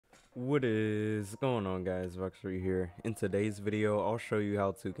What is going on, guys? Vuxury here. In today's video, I'll show you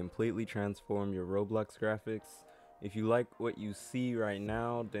how to completely transform your Roblox graphics. If you like what you see right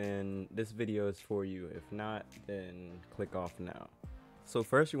now, then this video is for you. If not, then click off now. So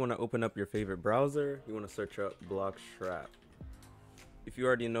first, you want to open up your favorite browser. You want to search up Vuxury. If you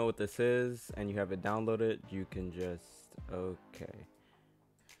already know what this is and you have it downloaded, you can just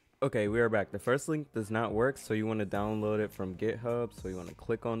Okay, we are back. The first link does not work, so you want to download it from GitHub. So you want to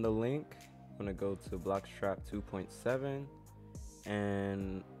click on the link. You want to go to Vuxury 2.7,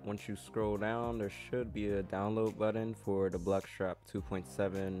 and once you scroll down, there should be a download button for the Vuxury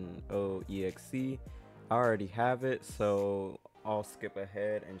 2.70 exe. I already have it, so I'll skip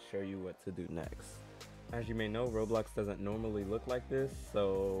ahead and show you what to do next. As you may know, Roblox doesn't normally look like this,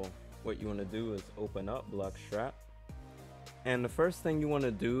 so what you want to do is open up Vuxury. And the first thing you want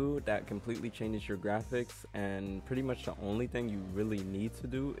to do that completely changes your graphics, and pretty much the only thing you really need to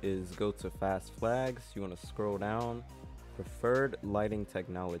do, is go to fast flags. You want to scroll down, preferred lighting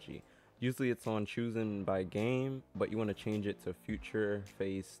technology. Usually it's on choosing by game, but you want to change it to future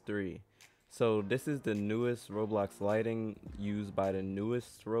phase 3. So this is the newest Roblox lighting used by the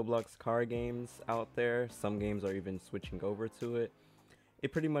newest Roblox car games out there. Some games are even switching over to it.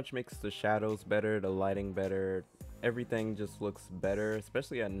 It pretty much makes the shadows better, the lighting better. Everything just looks better,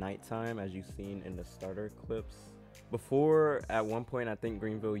 especially at nighttime, as you've seen in the starter clips. Before, at one point, I think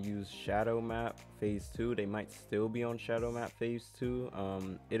Greenville used Shadow Map Phase 2. They might still be on Shadow Map Phase 2.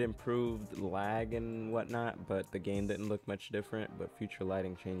 It improved lag and whatnot, but the game didn't look much different, but future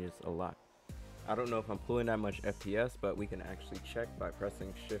lighting changes a lot. I don't know if I'm pulling that much FPS, but we can actually check by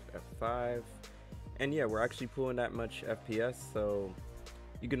pressing Shift F5. And yeah, we're actually pulling that much FPS, so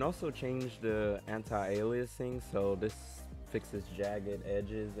you can also change the anti-aliasing, so this fixes jagged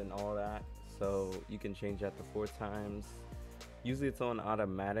edges and all that. So you can change that to 4 times. Usually it's on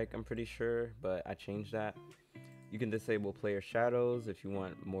automatic, I'm pretty sure, but I changed that. You can disable player shadows if you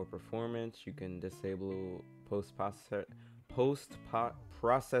want more performance. You can disable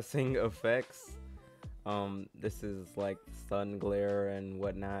post-processing effects. This is like sun glare and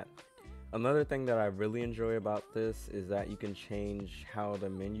whatnot. Another thing that I really enjoy about this is that you can change how the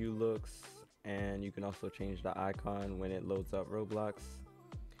menu looks, and you can also change the icon when it loads up Roblox.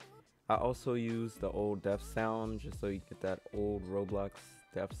 I also use the old deaf sound just so you get that old Roblox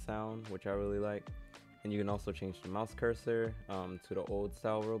deaf sound, which I really like. And you can also change the mouse cursor to the old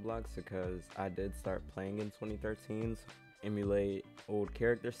style Roblox, because I did start playing in 2013, emulate old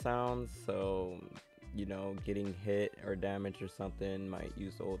character sounds, so you know, getting hit or damaged or something might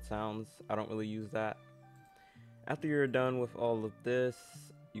use old sounds. I don't really use that. After you're done with all of this,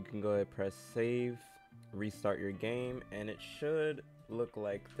 you can go ahead and press save, restart your game, and it should look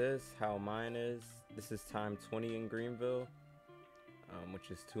like this, how mine is. This is time 20 in Greenville,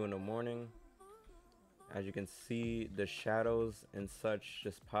 which is 2 in the morning. As you can see, the shadows and such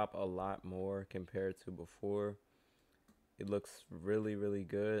just pop a lot more compared to before. It looks really, really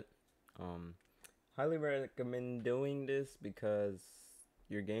good. Highly recommend doing this because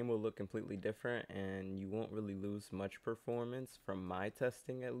your game will look completely different and you won't really lose much performance, from my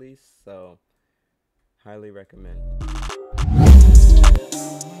testing at least, so highly recommend.